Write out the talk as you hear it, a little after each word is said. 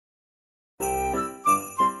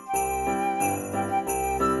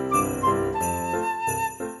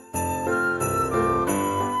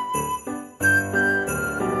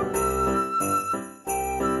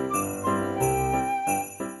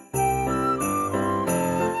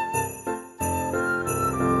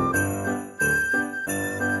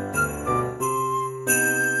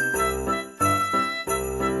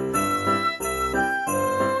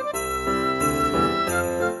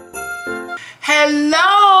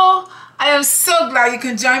am so glad you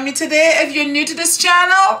can join me today. If you're new to this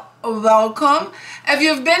channel, welcome. If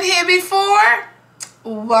you've been here before,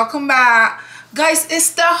 welcome back. Guys,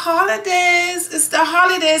 it's the holidays. It's the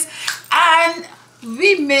holidays. And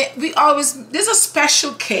there's a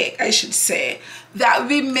special cake, I should say, that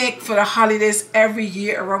we make for the holidays every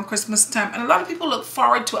year around Christmas time. And a lot of people look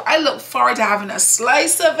forward to it. I look forward to having a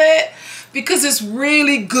slice of it because it's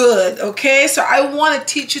really good, okay? So I want to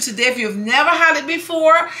teach you today. If you've never had it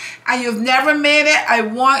before and you've never made it, I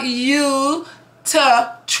want you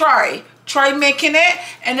to try making it.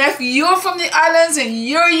 And if you're from the islands and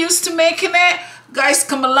you're used to making it, guys,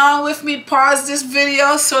 come along with me, pause this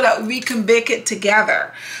video so that we can bake it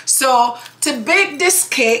together. So to bake this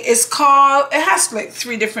cake is called, it has like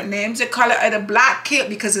 3 different names. They call it either black cake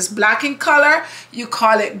because it's black in color, you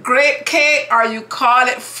call it grape cake, or you call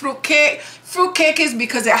it fruit cake. Fruit cake is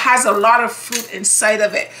because it has a lot of fruit inside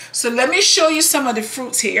of it. So let me show you some of the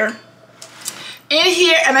fruits here. In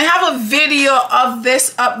here, and I have a video of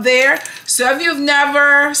this up there, so if you've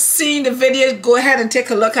never seen the video, go ahead and take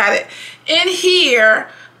a look at it. In here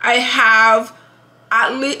I have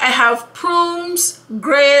prunes,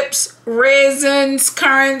 grapes, raisins,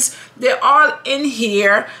 currants. They're all in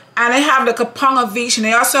here, and I have like a pound of each, and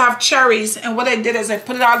I also have cherries. And what I did is I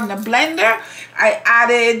put it all in the blender. I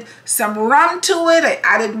added some rum to it, I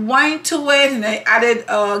added wine to it, and I added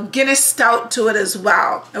a Guinness stout to it as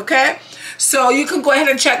well. Okay, so you can go ahead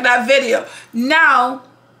and check that video. Now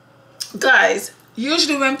guys,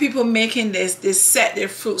 usually when people making this, they set their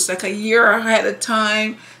fruits like a year ahead of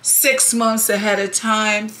time, 6 months ahead of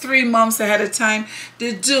time, 3 months ahead of time.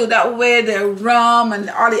 They do that way the rum and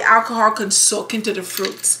all the alcohol can soak into the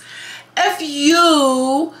fruits. If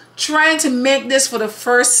you trying to make this for the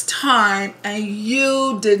first time and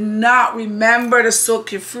you did not remember to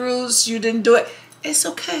soak your fruits, you didn't do it, it's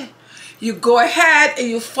okay. You go ahead and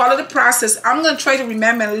you follow the process. I'm going to try to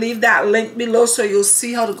remember and leave that link below so you'll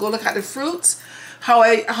see how to go look at the fruits, how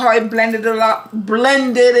I blended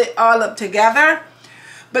it all up together.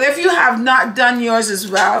 But if you have not done yours as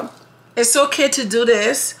well, it's okay to do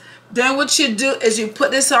this. Then what you do is you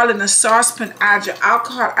put this all in a saucepan, add your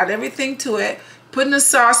alcohol, add everything to it, put in the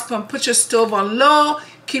saucepan, put your stove on low,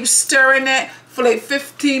 keep stirring it for like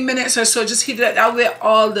 15 minutes or so. Just heat it up. That way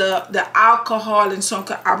all the alcohol and so on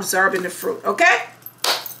can absorb in the fruit, okay?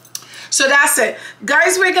 So that's it.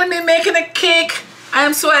 Guys, we're going to be making a cake. I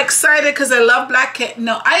am so excited because I love black cake.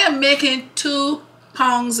 Now, I am making 2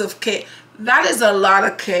 pounds of cake. That is a lot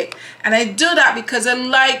of cake. And I do that because I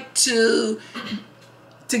like to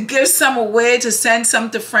give some away, to send some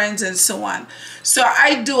to friends and so on. So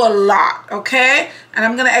I do a lot, okay? And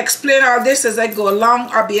I'm going to explain all this as I go along.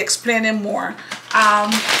 I'll be explaining more.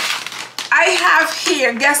 I have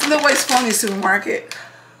here, guess the way it's from the supermarket.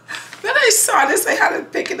 When I saw this, I had to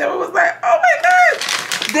pick it up. I was like, oh my God.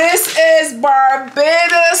 This is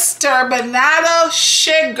Barbados turbinado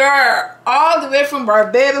sugar. All the way from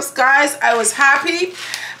Barbados, guys. I was happy.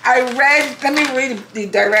 Let me read the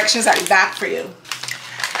directions at the back for you.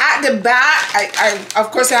 At the back, I of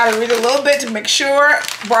course I had to read a little bit to make sure.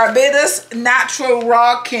 Barbados natural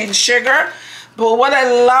raw cane sugar. But what I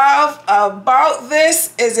love about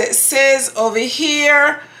this is it says over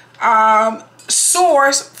here,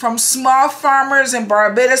 source from small farmers in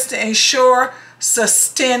Barbados to ensure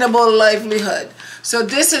sustainable livelihood. So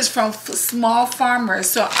this is from small farmers.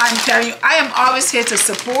 So I'm telling you, I am always here to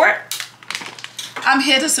support. I'm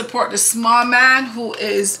here to support the small man who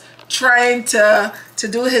is trying to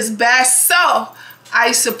do his best. So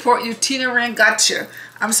I support you. Tina Rain got you.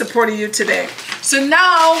 I'm supporting you today. So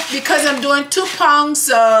now, because I'm doing 2 pounds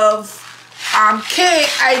of cake,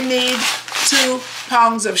 I need 2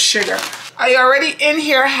 pounds of sugar. I already in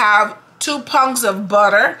here have 2 pounds of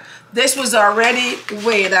butter. This was already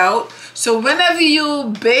weighed out. So whenever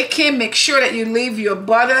you bake it, make sure that you leave your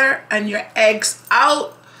butter and your eggs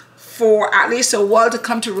out for at least a while to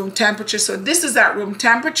come to room temperature. So this is at room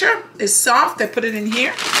temperature. It's soft. I put it in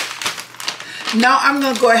here. Now I'm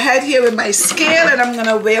going to go ahead here with my scale and I'm going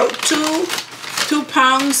to weigh out 2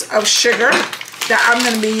 pounds of sugar that I'm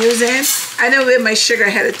going to be using. I didn't weigh my sugar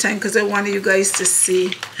ahead of time because I wanted you guys to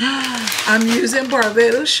see. I'm using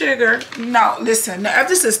Barbados sugar. Now listen, now if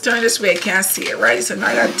this is turned this way, I can't see it, right? So now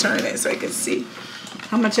I got to turn it so I can see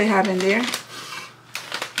how much I have in there.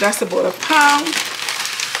 That's about a pound.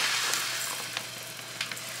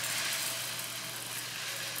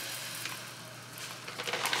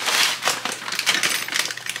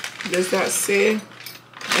 Does that say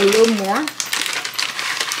a little more?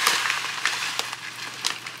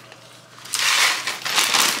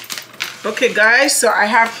 Okay guys, so I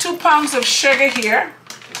have 2 pounds of sugar here,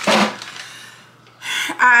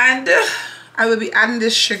 and I will be adding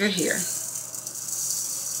this sugar here.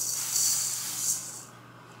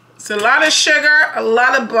 It's a lot of sugar, a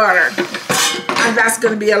lot of butter, and that's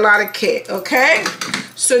going to be a lot of cake, okay?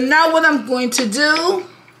 So now what I'm going to do,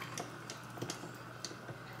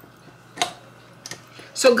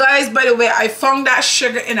 so guys, by the way, I found that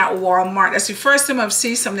sugar in at Walmart. That's the first time I've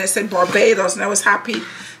seen something that said Barbados, and I was happy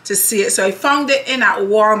to see it. So I found it in at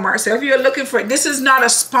Walmart. So if you're looking for it, this is not a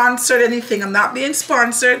sponsored anything. I'm not being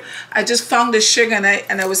sponsored. I just found the sugar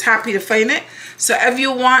and I was happy to find it. So if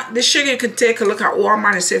you want the sugar, you can take a look at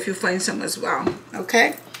Walmart and see if you find some as well.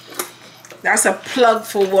 Okay? That's a plug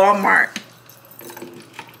for Walmart.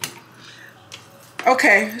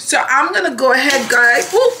 Okay, so I'm gonna go ahead,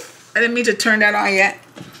 guys. Whoop, I didn't mean to turn that on yet.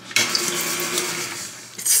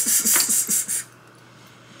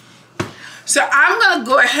 So I'm gonna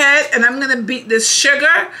go ahead and I'm gonna beat this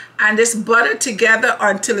sugar and this butter together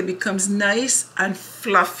until it becomes nice and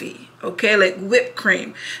fluffy, okay, like whipped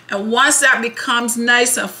cream. And once that becomes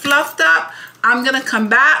nice and fluffed up, I'm gonna come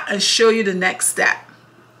back and show you the next step.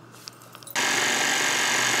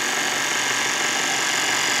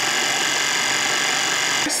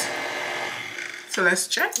 So let's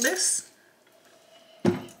check this.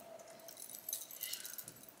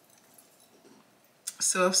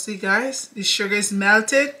 So see guys, the sugar is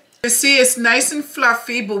melted. You see it's nice and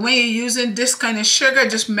fluffy, but when you're using this kind of sugar,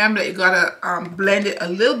 just remember that you gotta blend it a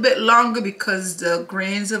little bit longer because the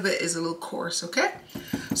grains of it is a little coarse, okay?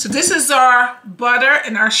 So this is our butter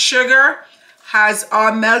and our sugar has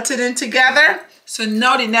all melted in together. So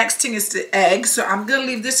now the next thing is the egg. So I'm gonna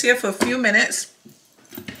leave this here for a few minutes.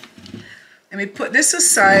 Let me put this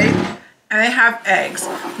aside, and I have eggs.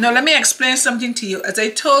 Now let me explain something to you. As I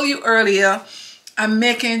told you earlier, I'm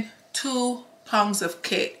making 2 pounds of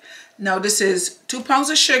cake. Now this is 2 pounds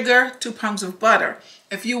of sugar, 2 pounds of butter.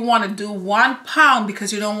 If you want to do 1 pound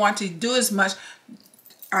because you don't want to do as much,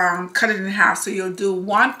 cut it in half. So you'll do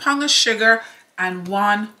 1 pound of sugar and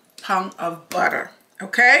 1 pound of butter,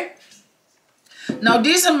 okay? Now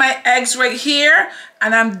these are my eggs right here,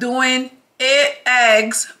 and I'm doing 8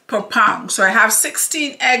 eggs per pound. So I have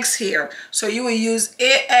 16 eggs here. So you will use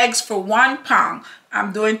 8 eggs for 1 pound.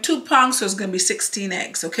 I'm doing 2 pounds, so it's going to be 16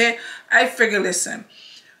 eggs, okay? I figure, listen,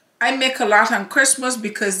 I make a lot on Christmas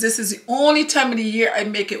because this is the only time of the year I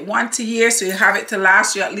make it once a year, so you have it to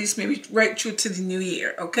last you at least maybe right through to the new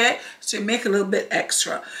year, okay? So you make a little bit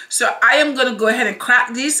extra. So I am going to go ahead and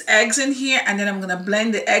crack these eggs in here, and then I'm going to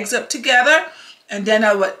blend the eggs up together, and then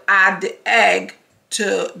I will add the egg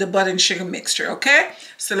to the butter and sugar mixture, okay?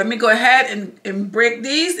 So let me go ahead and break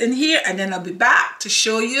these in here, and then I'll be back to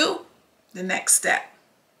show you the next step.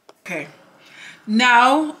 Okay,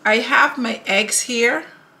 now I have my eggs here.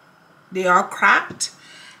 They are cracked,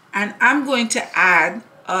 and I'm going to add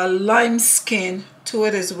a lime skin to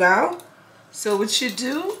it as well. So what you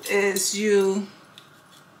do is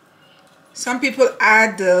some people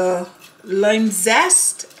add the lime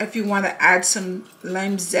zest. If you want to add some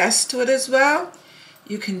lime zest to it as well,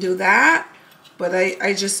 you can do that, but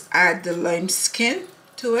I just add the lime skin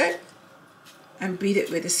to it and beat it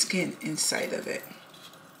with the skin inside of it.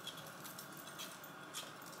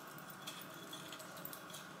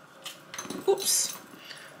 Oops.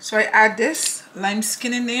 So I add this lime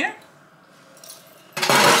skin in there.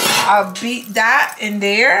 I'll beat that in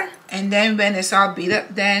there, and then when it's all beat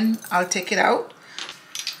up, then I'll take it out.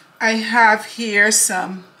 I have here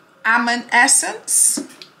some almond essence.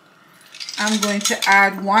 I'm going to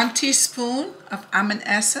add 1 teaspoon of almond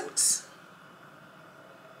essence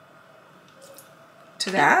to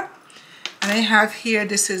that. And I have here,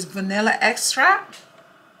 this is vanilla extract.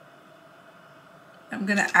 I'm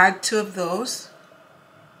going to add 2 of those.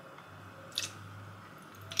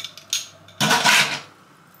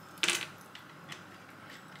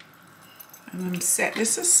 I'm going to set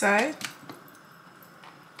this aside.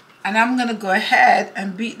 And I'm going to go ahead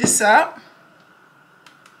and beat this up.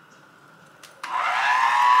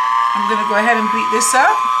 I'm going to go ahead and beat this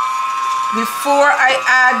up. Before I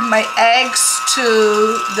add my eggs to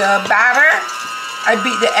the batter, I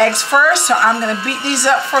beat the eggs first. So I'm going to beat these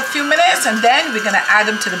up for a few minutes, and then we're going to add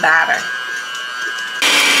them to the batter.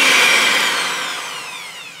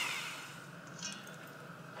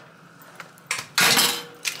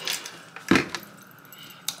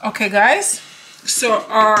 Okay guys, so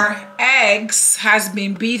our eggs has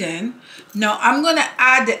been beaten. Now I'm going to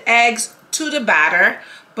add the eggs to the batter,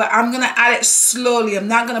 but I'm going to add it slowly. I'm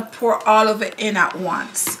not going to pour all of it in at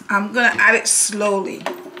once. I'm going to add it slowly.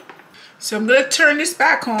 So I'm going to turn this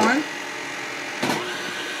back on.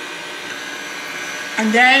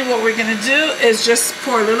 And then what we're going to do is just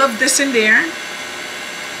pour a little of this in there.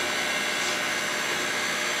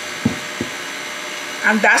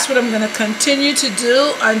 And that's what I'm going to continue to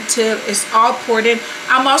do until it's all poured in.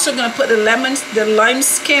 I'm also going to put the lime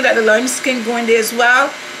skin, the lime skin go in there as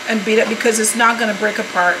well, and beat it because it's not going to break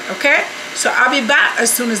apart, okay? So I'll be back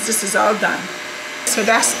as soon as this is all done. So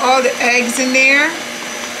that's all the eggs in there.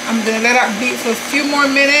 I'm going to let that beat for a few more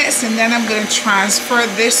minutes, and then I'm going to transfer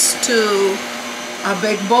this to a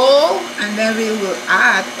big bowl, and then we will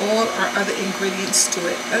add all our other ingredients to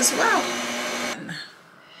it as well.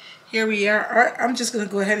 Here we are. All right, I'm just going to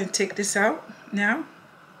go ahead and take this out now.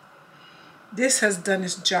 This has done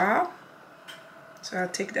its job, so I'll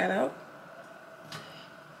take that out.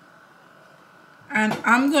 And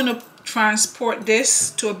I'm going to transport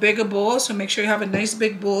this to a bigger bowl, so make sure you have a nice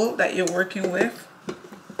big bowl that you're working with.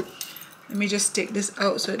 Let me just take this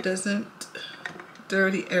out so it doesn't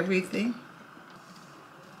dirty everything.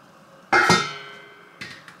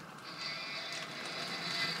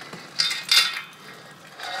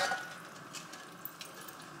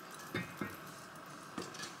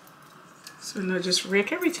 So now just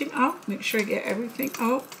rake everything out. Make sure you get everything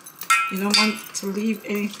out. You don't want to leave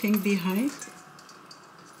anything behind.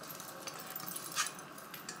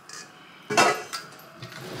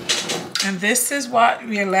 And this is what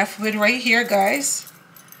we are left with right here, guys.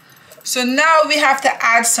 So now we have to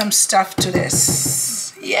add some stuff to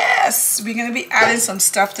this. Yes, we're going to be adding some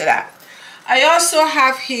stuff to that. I also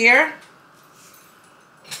have here,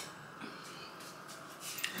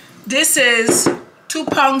 this is 2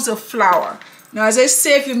 pounds of flour. Now, as I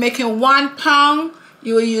say, if you're making 1 pound,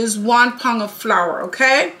 you will use 1 pound of flour,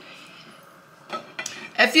 okay?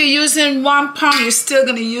 If you're using 1 pound, you're still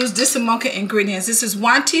going to use this amount of ingredients. This is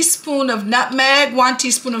 1 teaspoon of nutmeg, 1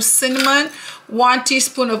 teaspoon of cinnamon, 1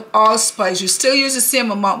 teaspoon of allspice. You still use the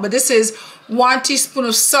same amount, but this is 1 teaspoon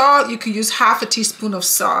of salt. You can use half a teaspoon of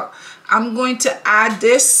salt. I'm going to add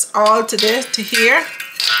this all to here.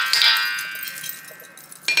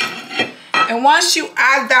 And once you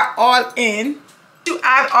add that all in, you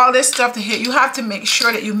add all this stuff to here, you have to make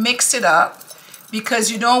sure that you mix it up,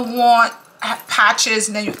 because you don't want patches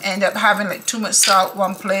and then you end up having like too much salt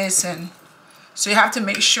one place, and so you have to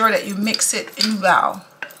make sure that you mix it in well.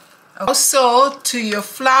 Also, to your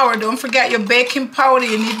flour, don't forget your baking powder.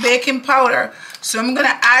 You need baking powder. So I'm going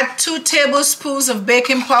to add 2 tablespoons of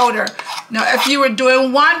baking powder. Now, if you were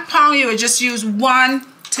doing 1 pound, you would just use 1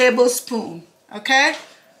 tablespoon, okay?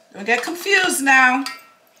 Don't get confused now.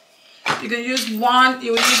 You're going to use 1,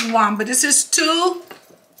 you will use 1, but this is 2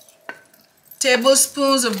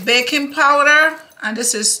 tablespoons of baking powder, and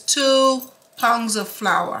this is 2 pounds of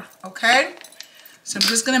flour, okay? So I'm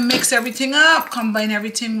just going to mix everything up, combine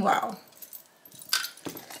everything well.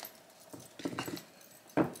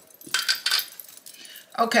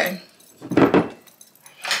 Okay.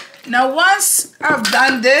 Now once I've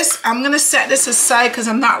done this, I'm going to set this aside because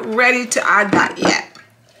I'm not ready to add that yet.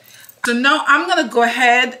 So now I'm going to go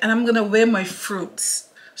ahead and I'm going to weigh my fruits,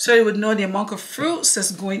 so you would know the amount of fruits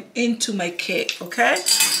that's going into my cake, okay?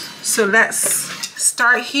 So let's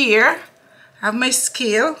start here. I have my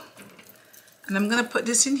scale, and I'm going to put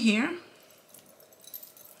this in here.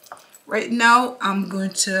 Right now, I'm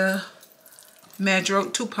going to measure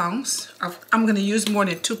out 2 pounds. I'm going to use more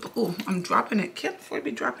than 2. Oh, I'm dropping it. Can't afford to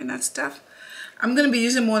be dropping that stuff. I'm going to be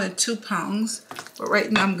using more than 2 pounds, but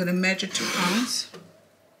right now I'm going to measure 2 pounds.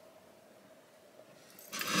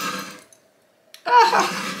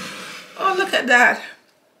 Oh, look at that.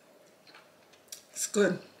 It's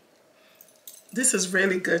good. This is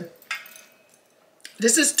really good.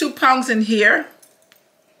 This is 2 pounds in here.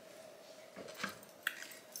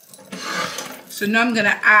 So now I'm going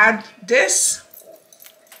to add this.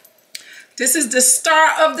 This is the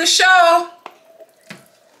star of the show.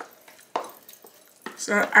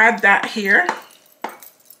 So I'll add that here.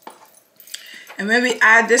 And when we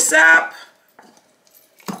add this up,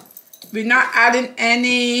 we're not adding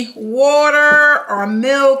any water or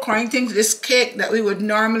milk or anything to this cake that we would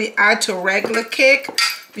normally add to a regular cake.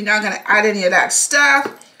 We're not going to add any of that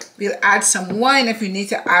stuff. We'll add some wine. If you need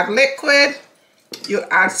to add liquid, you'll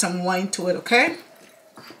add some wine to it, okay?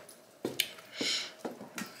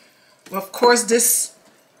 Well, of course, this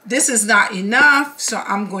is not enough, so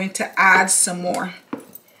I'm going to add some more.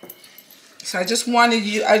 So I just want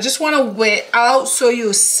to weigh out so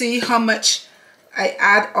you'll see how much I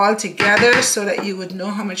add all together, so that you would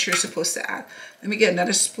know how much you're supposed to add. Let me get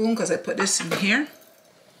another spoon because I put this in here.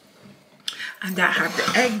 And that have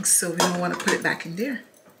the eggs, so we don't want to put it back in there.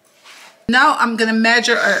 Now I'm going to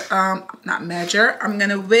measure, I'm going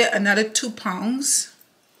to weigh another 2 pounds.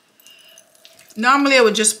 Normally I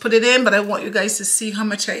would just put it in, but I want you guys to see how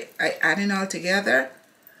much I add in all together.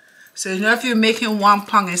 So you know, if you're making 1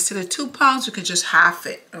 pound instead of 2 pounds, you can just half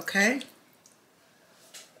it, okay?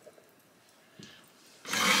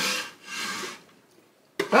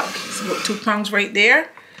 about 2 pounds right there.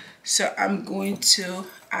 So I'm going to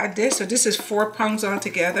add this. So this is 4 pounds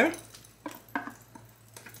altogether.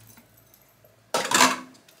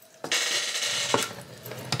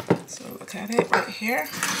 So look at it right here.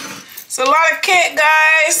 It's a lot of cake,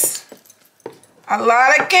 guys. A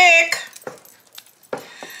lot of cake.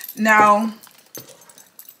 Now,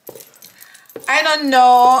 I don't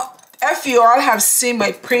know if you all have seen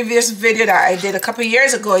my previous video that I did a couple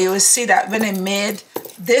years ago. You will see that when I made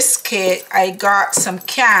this cake, I got some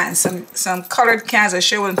cans, some colored cans. I'll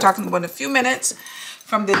show you what I'm talking about in a few minutes,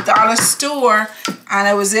 from the dollar store, and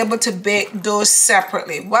I was able to bake those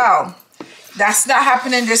separately. Well, that's not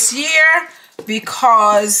happening this year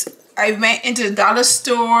because I went into the dollar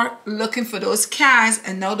store looking for those cans,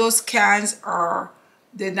 and now those cans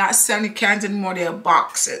they're not selling cans anymore, they're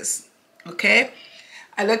boxes. Okay,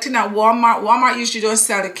 I looked in at Walmart. Walmart usually don't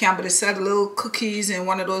sell the can, but they sell the little cookies in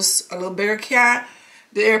one of those, a little bigger can.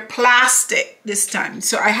 They're plastic this time.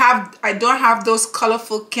 So I don't have those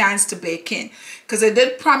colorful cans to bake in, because I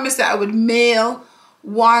did promise that I would mail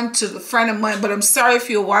one to a friend of mine, but I'm sorry if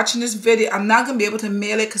you're watching this video, I'm not gonna be able to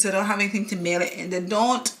mail it because I don't have anything to mail it in.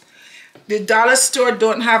 The dollar store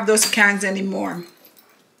don't have those cans anymore.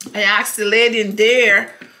 I asked the lady in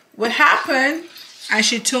there what happened, and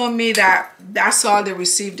she told me that that's all they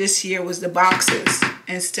received this year was the boxes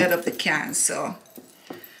instead of the cans. So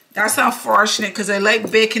that's unfortunate, because I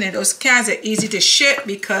like baking in those cans. They're easy to ship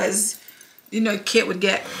because, you know, the cake would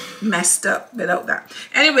get messed up without that.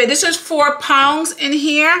 Anyway, this is 4 pounds in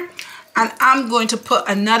here, and I'm going to put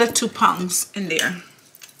another 2 pounds in there,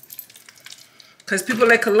 because people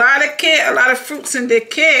like a lot of cake, a lot of fruits in their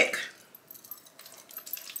cake.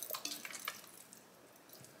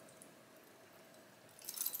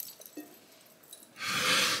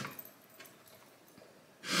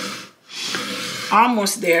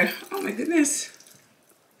 Almost there. Oh my goodness.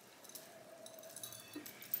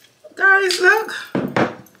 Guys, look.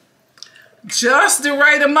 Just the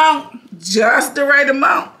right amount. Just the right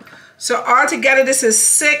amount. So altogether, this is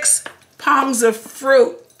 6 pounds of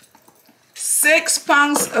fruit. 6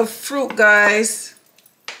 pounds of fruit, guys.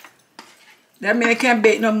 That means I can't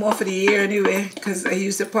bake no more for the year anyway, because I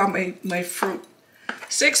used up all my fruit.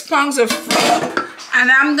 6 pounds of fruit.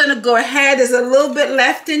 And I'm going to go ahead. There's a little bit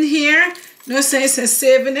left in here. No sense in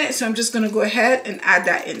saving it, so I'm just going to go ahead and add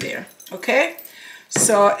that in there. Okay,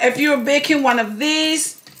 so if you're baking one of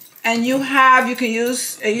these and you're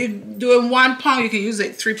doing 1 pound, you can use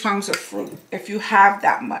like 3 pounds of fruit if you have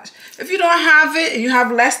that much. If you don't have it and you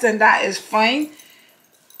have less than that, is fine.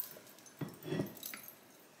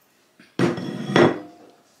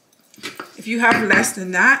 If you have less than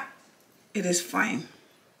that, it is fine.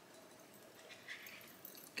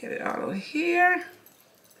 Get it all over here.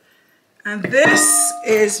 And this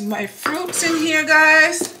is my fruits in here,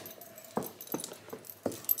 guys.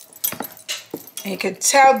 And you can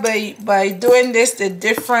tell by doing this the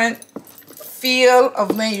different feel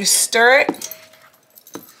of when you stir it.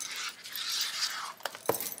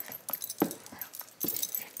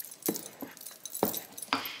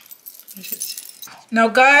 Now,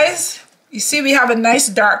 guys, you see we have a nice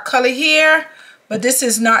dark color here. But this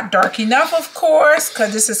is not dark enough, of course,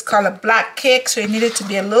 because this is called a black cake, so it needed to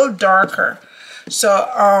be a little darker. So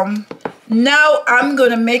now I'm going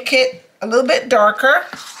to make it a little bit darker.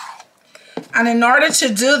 And in order to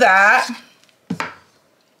do that,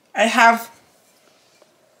 I have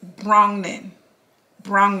browning.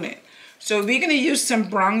 So we're going to use some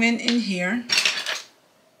browning in here.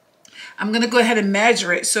 I'm going to go ahead and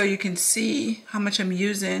measure it so you can see how much I'm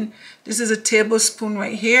using. This is a tablespoon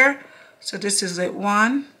right here. So this is like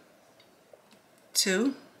 1,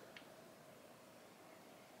 2.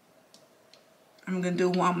 I'm going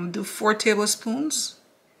to do 4 tablespoons.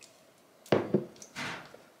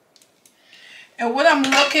 And what I'm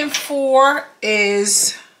looking for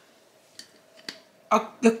is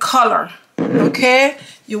the color, okay?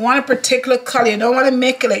 You want a particular color. You don't want to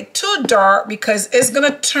make it like too dark, because it's going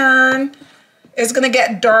to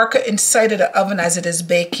get darker inside of the oven as it is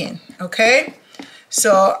baking, okay?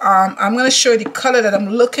 So I'm going to show you the color that I'm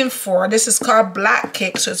looking for. This is called black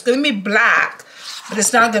cake. So it's going to be black, but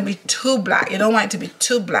it's not going to be too black. You don't want it to be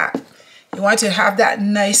too black. You want to have that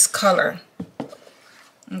nice color.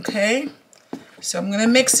 Okay. So I'm going to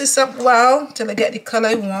mix this up well till I get the color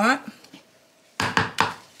I want.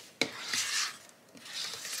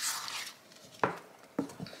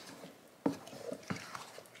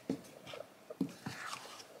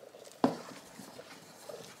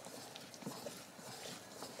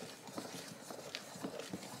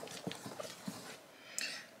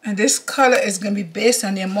 And this color is going to be based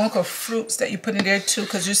on the amount of fruits that you put in there too.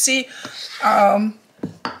 Because you see, I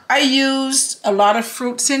I used a lot of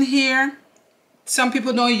fruits in here. Some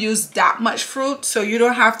people don't use that much fruit, so you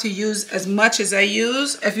don't have to use as much as I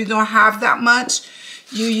use. If you don't have that much,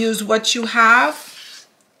 you use what you have.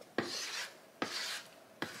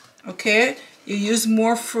 Okay, you use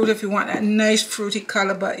more fruit if you want that nice fruity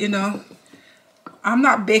color, but you know, I'm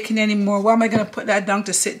not baking anymore. Why am I going to put that down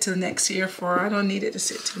to sit till next year for? I don't need it to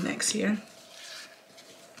sit till next year.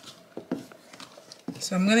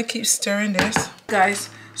 So I'm going to keep stirring this. Guys,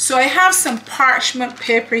 so I have some parchment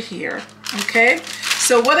paper here, okay?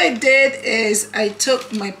 So what I did is I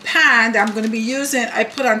took my pan that I'm going to be using, I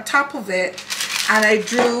put on top of it, and I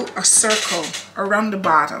drew a circle around the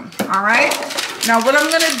bottom, all right? Now what I'm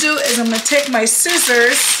going to do is I'm going to take my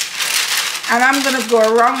scissors and I'm going to go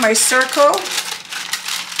around my circle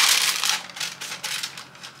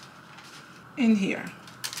in here.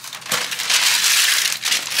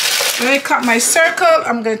 When I cut my circle,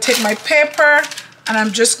 I'm going to take my paper and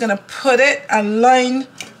I'm just going to put it and line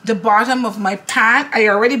the bottom of my pan. I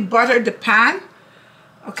already buttered the pan,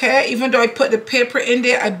 okay? Even though I put the paper in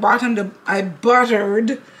there, I buttered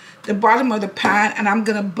the bottom of the pan, and I'm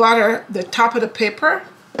going to butter the top of the paper.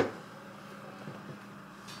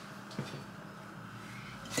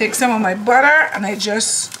 Take some of my butter and I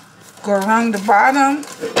just go around the bottom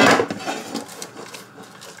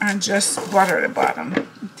and just butter the bottom.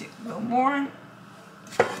 Take a little more.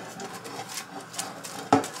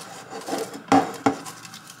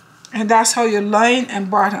 And that's how you line and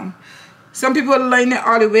bottom. Some people line it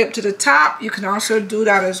all the way up to the top. You can also do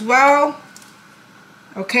that as well.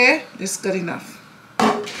 Okay, it's good enough.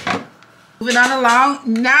 Moving on along.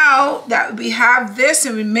 Now that we have this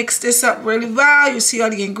and we mix this up really well, you see all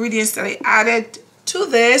the ingredients that I added to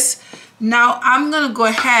this. Now I'm gonna go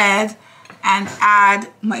ahead and add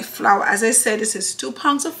my flour. As I said, this is 2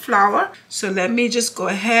 pounds of flour. So let me just go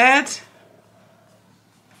ahead.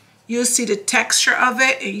 You'll see the texture of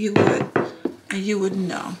it and you would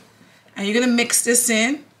know. And you're gonna mix this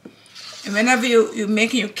in. And whenever you're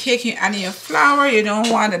making your cake, you're adding your flour, you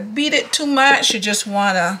don't want to beat it too much. You just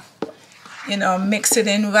want to, you know, mix it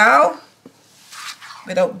in well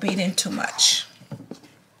without beating too much.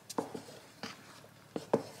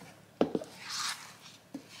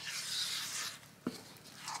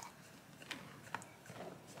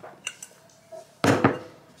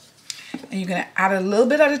 And you're going to add a little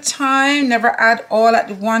bit at a time. Never add all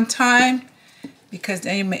at one time, because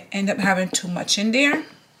then you may end up having too much in there.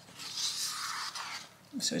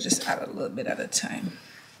 So just add a little bit at a time.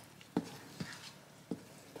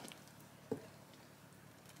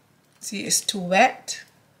 See, it's too wet.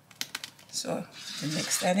 So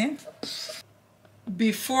mix that in.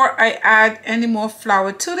 Before I add any more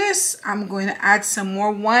flour to this, I'm going to add some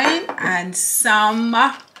more wine and some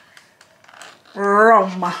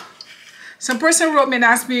rum. Some person wrote me and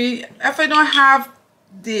asked me, if I don't have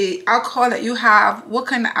the alcohol that you have, what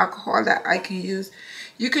kind of alcohol that I can use?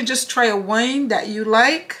 You can just try a wine that you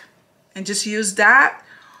like and just use that,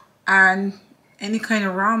 and any kind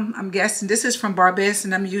of rum. I'm guessing this is from Barbados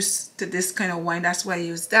and I'm used to this kind of wine, that's why I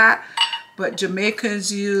use that. But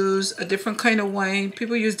Jamaicans use a different kind of wine.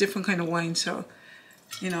 People use different kind of wine, so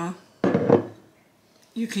you know,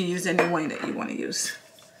 you can use any wine that you want to use,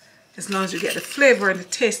 as long as you get the flavor and the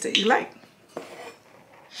taste that you like.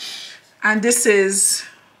 And this is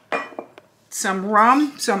some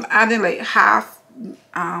rum, so I'm adding like half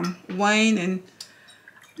wine and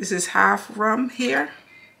this is half rum here.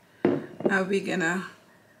 Now we're gonna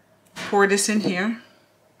pour this in here.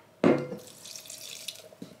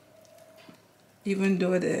 Even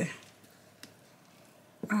though the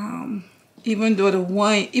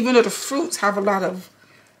wine, even though the fruits have a lot of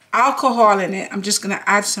alcohol in it, I'm just gonna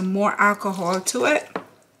add some more alcohol to it,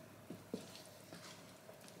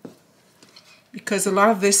 because a lot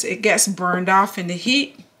of this, it gets burned off in the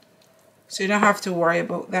heat, so you don't have to worry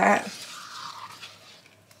about that.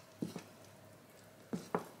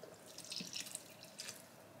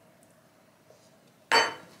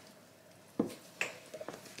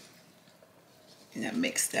 And I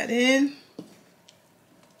mix that in.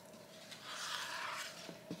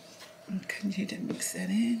 And continue to mix that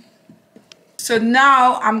in. So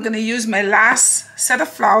now I'm going to use my last set of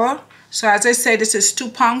flour. So as I said, this is 2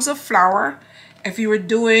 pounds of flour. If you were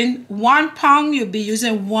doing 1 pound, you'll be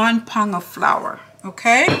using 1 pound of flour.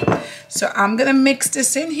 Okay? So I'm going to mix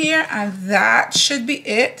this in here, and that should be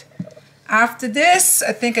it. After this,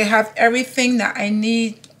 I think I have everything that I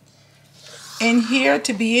need in here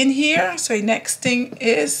to be in here. So next thing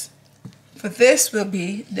is, for this will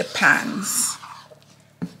be the pans.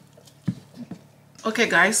 Okay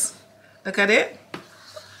guys, look at it.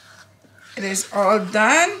 It is all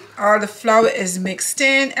done. All the flour is mixed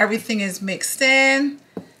in. Everything is mixed in.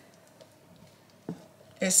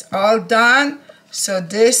 It's all done. So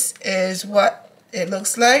this is what it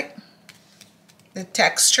looks like. The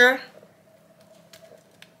texture.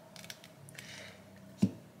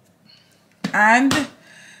 And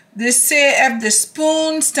they say if the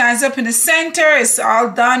spoon stands up in the center, it's all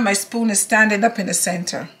done. My spoon is standing up in the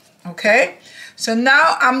center. Okay. So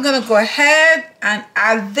now I'm going to go ahead and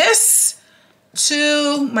add this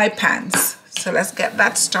to my pans. So let's get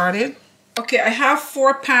that started. Okay, I have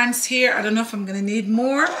 4 pans here. I don't know if I'm going to need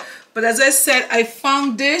more. But as I said, I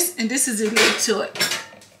found this, and this is the lid to it.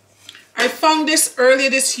 I found this earlier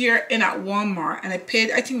this year in at Walmart, and I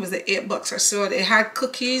paid, I think it was $8 or so. They had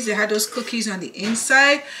cookies. They had those cookies on the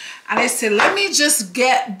inside. And I said, let me just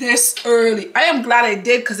get this early. I am glad I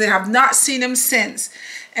did because I have not seen them since.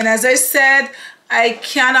 And as I said, I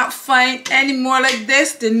cannot find any more like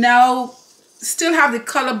this. They now still have the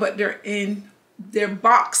color, but they're in their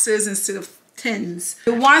boxes instead of tins.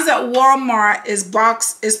 The ones at Walmart is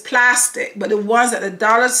plastic, but the ones at the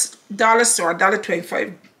dollar store,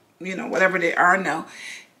 $1.25, you know, whatever they are now,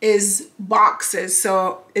 is boxes.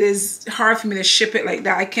 So it is hard for me to ship it like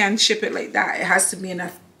that. I can't ship it like that. It has to be in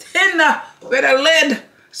a tin with a lid.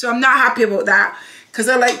 So I'm not happy about that because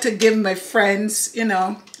I like to give my friends, you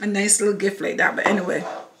know, a nice little gift like that. But anyway,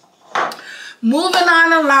 moving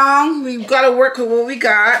on along, we've got to work with what we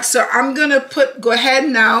got. So I'm going to go ahead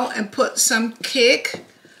now and put some cake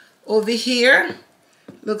over here.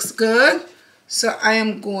 Looks good. So I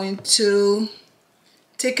am going to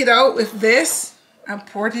take it out with this and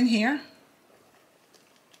pour it in here.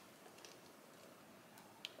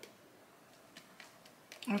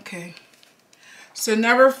 Okay. So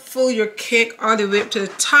never fill your cake all the way up to the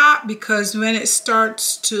top, because when it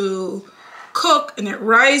starts to cook and it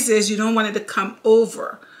rises, you don't want it to come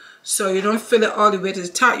over. So you don't fill it all the way to the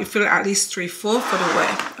top. You fill it at least 3/4 of the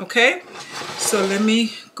way. Okay. So let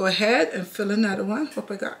me go ahead and fill another one.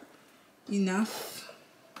 Hope I got enough.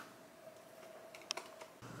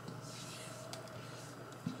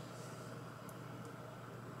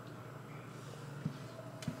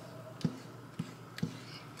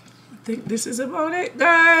 I think this is about it,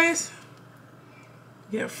 guys.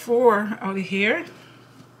 Get 4 out of here.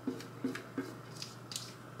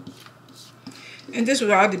 And this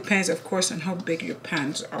all depends, of course, on how big your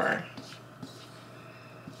pans are.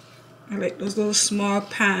 I like those little small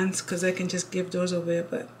pans because I can just give those away,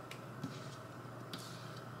 but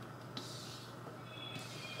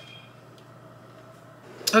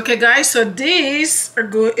okay, guys, so these are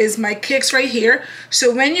good, is my cakes right here.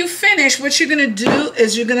 So when you finish, what you're gonna do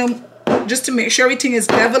is you're gonna, just to make sure everything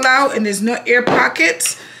is level out and there's no air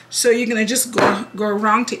pockets, so you're gonna just go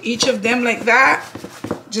around to each of them like that.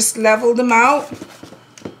 Just level them out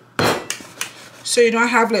so you don't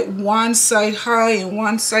have like one side high and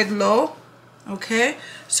one side low. Okay,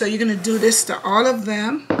 so you're gonna do this to all of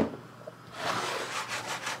them.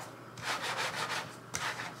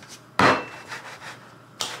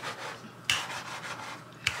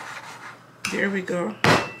 There we go.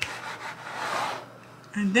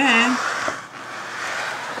 And then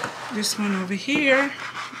this one over here,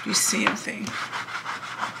 the same thing.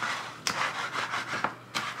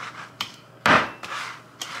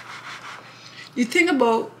 The thing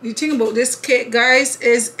about this cake, guys,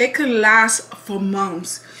 is it can last for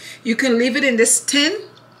months. You can leave it in this tin.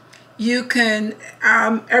 You can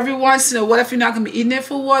every once in a while, if you're not gonna be eating it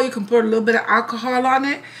for a while, you can put a little bit of alcohol on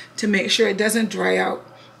it to make sure it doesn't dry out.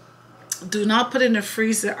 Do not put it in the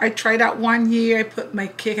freezer. I tried that one year. I put my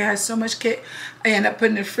cake, I had so much cake, I ended up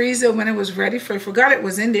putting it in the freezer. When it was ready for it, I forgot it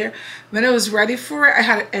was in there. When it was ready for it, I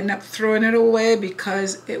had to end up throwing it away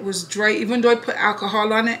because it was dry. Even though I put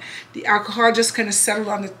alcohol on it, the alcohol just kind of settled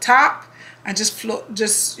on the top and just float,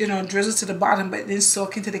 just, you know, drizzle to the bottom, but it didn't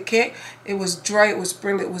soak into the cake. It was dry, it was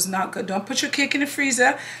brittle, it was not good. Don't put your cake in the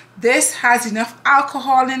freezer. This has enough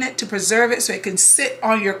alcohol in it to preserve it so it can sit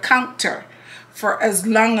on your counter for as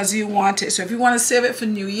long as you want it. So if you want to save it for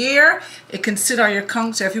New Year, it can sit on your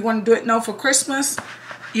counter. If you want to do it now for Christmas,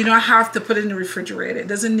 you don't have to put it in the refrigerator. It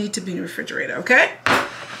doesn't need to be in the refrigerator, okay?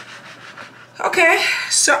 Okay,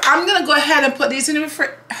 so I'm going to go ahead and put these in the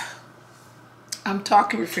refrigerator. I'm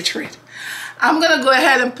talking refrigerator. I'm going to go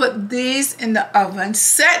ahead and put these in the oven.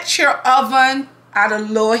 Set your oven at a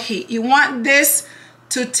low heat. You want this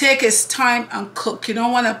to take its time and cook. You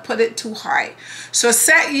don't want to put it too high. So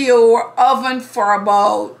set your oven for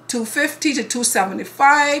about 250 to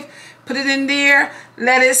 275. Put it in there.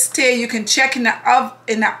 Let it stay. You can check in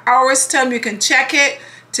an hour's time. You can check it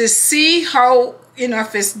to see how, you know,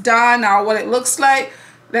 if it's done or what it looks like.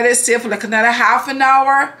 Let it stay for like another half an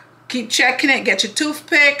hour. Keep checking it. Get your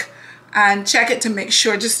toothpick and check it to make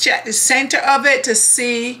sure. Just check the center of it to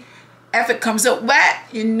see if it comes out wet.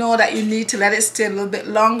 You know that you need to let it stay a little bit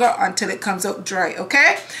longer until it comes out dry,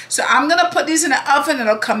 okay? So I'm gonna put these in the oven and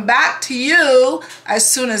I'll come back to you as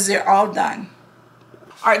soon as they're all done.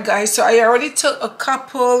 All right, guys, so I already took a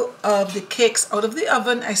couple of the cakes out of the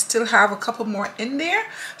oven. I still have a couple more in there.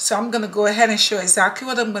 So I'm gonna go ahead and show exactly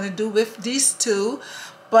what I'm gonna do with these two.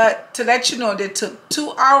 But to let you know, they took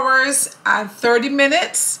 2 hours and 30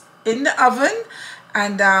 minutes in the oven.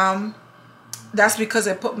 And that's because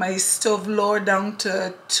I put my stove lower down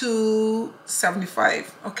to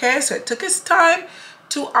 275. Okay, so it took its time,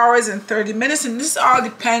 2 hours and 30 minutes, and this all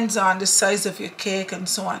depends on the size of your cake and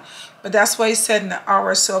so on. But that's why I said in an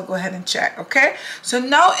hour, so I'll go ahead and check. Okay, so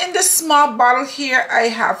now in this small bottle here, I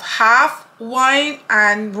have half wine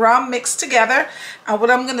and rum mixed together. And what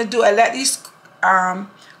I'm gonna do, I let these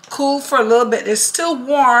cool for a little bit. They're still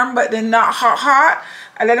warm, but they're not hot.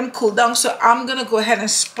 I let them cool down, so I'm gonna go ahead and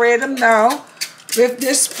spray them now with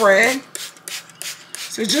this spray.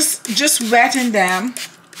 So just wetting them.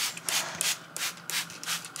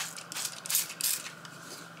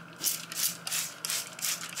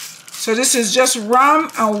 So this is just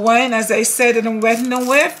rum and wine, as I said, that I'm wetting them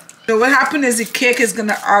with. So what happened is the cake is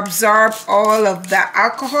gonna absorb all of that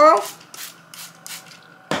alcohol.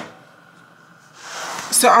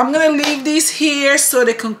 So I'm gonna leave these here so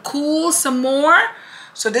they can cool some more.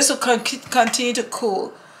 So this will continue to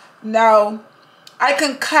cool. Now, I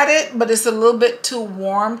can cut it, but it's a little bit too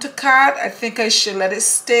warm to cut. I think I should let it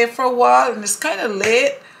stay for a while, and it's kind of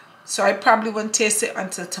late, so I probably won't taste it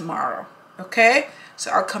until tomorrow, okay?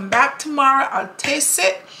 So I'll come back tomorrow, I'll taste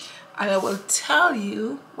it, and I will tell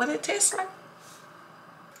you what it tastes like.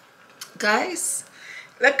 Guys,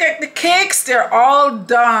 look at the cakes, they're all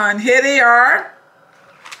done. Here they are.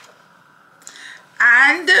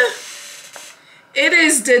 And it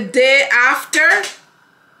is the day after.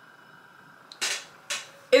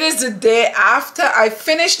 It is the day after. I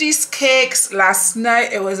finished these cakes last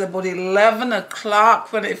night. It was about 11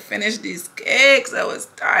 o'clock when I finished these cakes. I was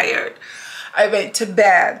tired. I went to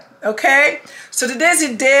bed, okay? So today's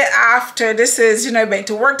the day after. This is, you know, I went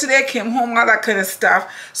to work today, came home, all that kind of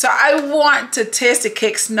stuff. So I want to taste the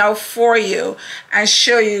cakes now for you and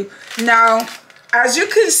show you. Now, as you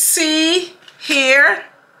can see here,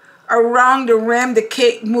 around the rim, the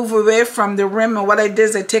cake move away from the rim, and what I did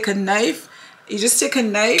is I take a knife. You just take a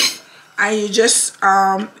knife and you just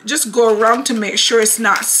go around to make sure it's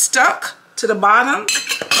not stuck to the bottom,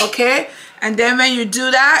 okay? And then when you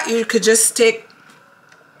do that, you could just take,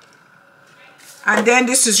 and then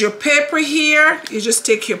this is your paper here. You just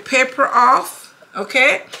take your paper off,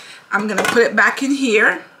 okay? I'm gonna put it back in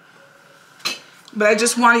here, but I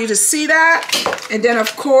just want you to see that. And then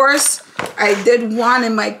of course, I did one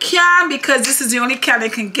in my can because this is the only can I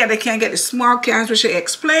can get. I can't get the small cans, which I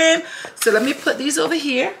explained. So let me put these over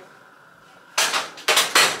here.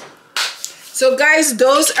 So guys,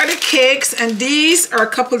 those are the cakes, and these are a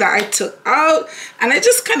couple that I took out, and I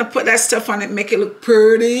just kind of put that stuff on it, make it look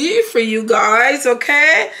pretty for you guys,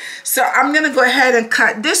 okay? So I'm gonna go ahead and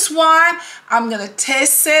cut this one. I'm gonna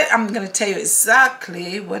taste it. I'm gonna tell you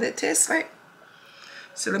exactly what it tastes like.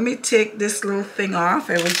 So let me take this little thing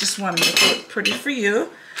off. I would just want to make it look pretty for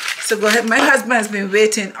you. So go ahead. My husband has been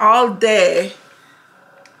waiting all day.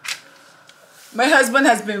 My husband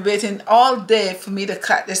has been waiting all day for me to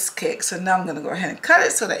cut this cake. So now I'm going to go ahead and cut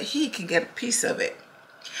it so that he can get a piece of it.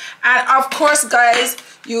 And of course, guys,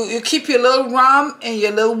 you keep your little rum and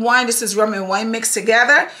your little wine. This is rum and wine mixed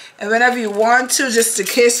together. And whenever you want to, just in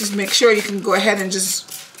case, just make sure you can go ahead and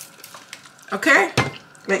just, okay?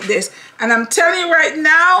 Like this. And I'm telling you right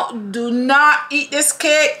now, do not eat this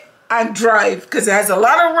cake and drive, because it has a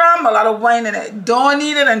lot of rum, a lot of wine in it. Don't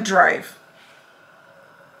eat it and drive.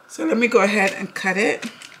 So let me go ahead and cut it.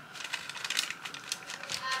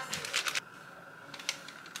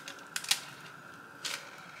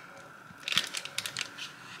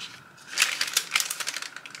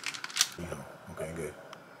 Okay, good.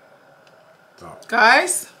 Stop.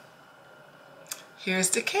 Guys,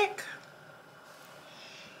 here's the cake.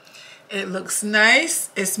 It looks nice.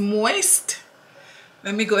 It's moist.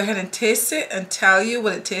 Let me go ahead and taste it and tell you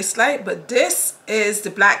what it tastes like. But this is the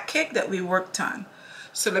black cake that we worked on.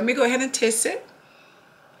 So let me go ahead and taste it.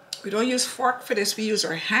 We don't use fork for this. We use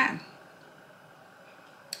our hand.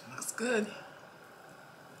 Looks good.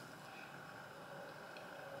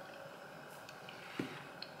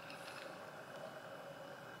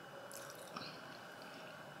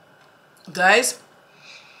 Guys,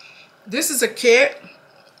 this is a cake.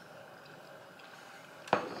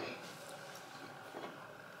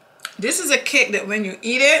 This is a cake that when you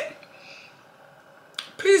eat it,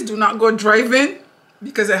 please do not go driving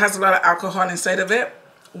because it has a lot of alcohol inside of it.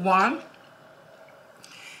 One,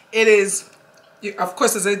 it is, of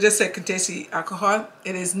course, as I just said, contains the alcohol.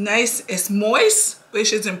 It is nice, it's moist,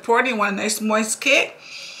 which is important. You want a nice moist cake.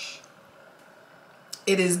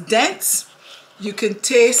 It is dense. You can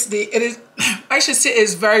taste it is, I should say,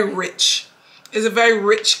 it's very rich. It's a very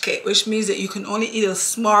rich cake, which means that you can only eat a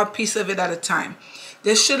small piece of it at a time.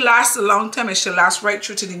 This should last a long time. It should last right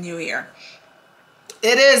through to the new year.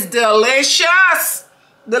 It is delicious.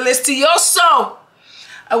 Delicioso.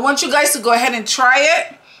 I want you guys to go ahead and try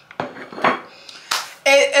it.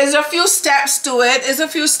 There's a few steps to it. There's a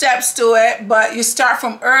few steps to it, but you start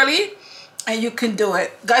from early and you can do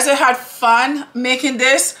it. Guys, I had fun making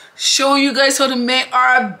this, showing you guys how to make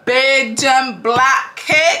our Belgian black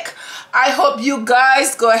cake. I hope you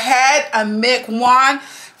guys go ahead and make one.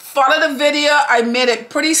 Follow the video. I made it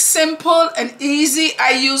pretty simple and easy.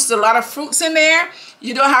 I used a lot of fruits in there.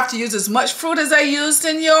 You don't have to use as much fruit as I used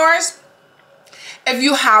in yours. If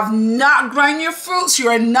you have not ground your fruits, you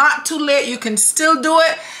are not too late. You can still do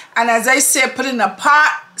it. And as I said, put it in a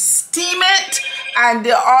pot, steam it, and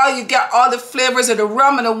you get all the flavors of the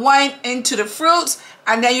rum and the wine into the fruits,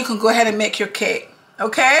 and then you can go ahead and make your cake.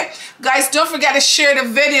 Okay, guys, don't forget to share the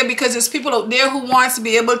video because there's people out there who wants to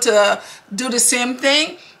be able to do the same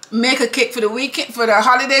thing, make a cake for the weekend, for the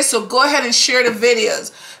holidays. So go ahead and share the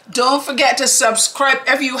videos. Don't forget to subscribe.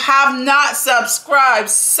 If you have not subscribed,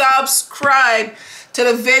 subscribe to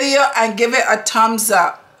the video and give it a thumbs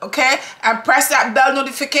up. Okay, and press that bell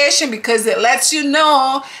notification because it lets you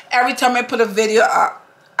know every time I put a video up.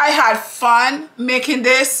 I had fun making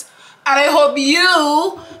this, and I hope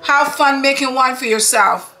you have fun making one for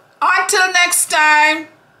yourself. Until next time,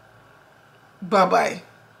 bye-bye.